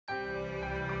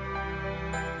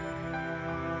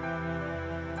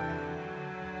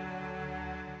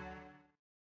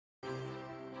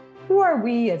Who are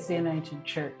we as the United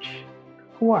Church?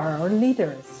 Who are our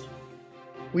leaders?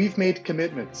 We've made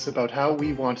commitments about how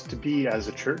we want to be as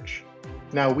a church.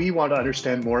 Now we want to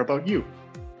understand more about you,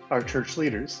 our church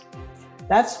leaders.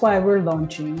 That's why we're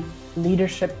launching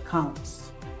Leadership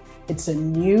Counts. It's a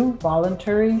new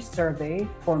voluntary survey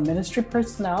for ministry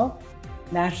personnel,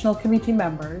 national committee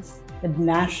members, and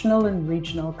national and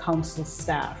regional council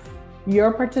staff.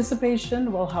 Your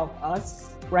participation will help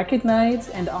us recognize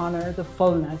and honor the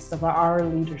fullness of our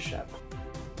leadership.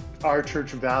 Our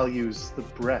church values the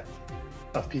breadth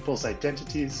of people's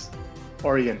identities,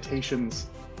 orientations,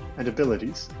 and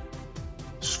abilities.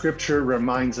 Scripture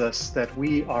reminds us that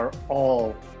we are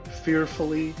all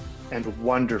fearfully and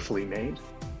wonderfully made.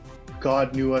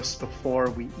 God knew us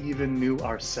before we even knew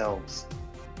ourselves.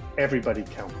 Everybody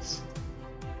counts.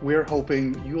 We're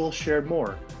hoping you'll share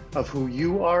more of who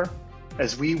you are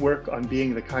as we work on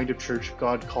being the kind of church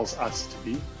God calls us to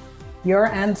be. Your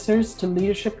answers to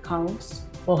Leadership Counts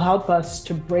will help us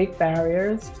to break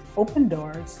barriers, open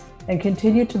doors, and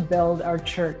continue to build our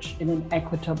church in an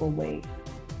equitable way.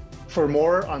 For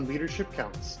more on Leadership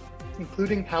Counts,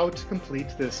 including how to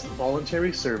complete this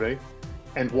voluntary survey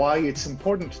and why it's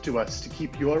important to us to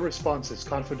keep your responses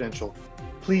confidential,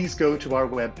 please go to our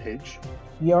webpage.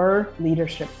 Your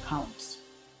leadership counts.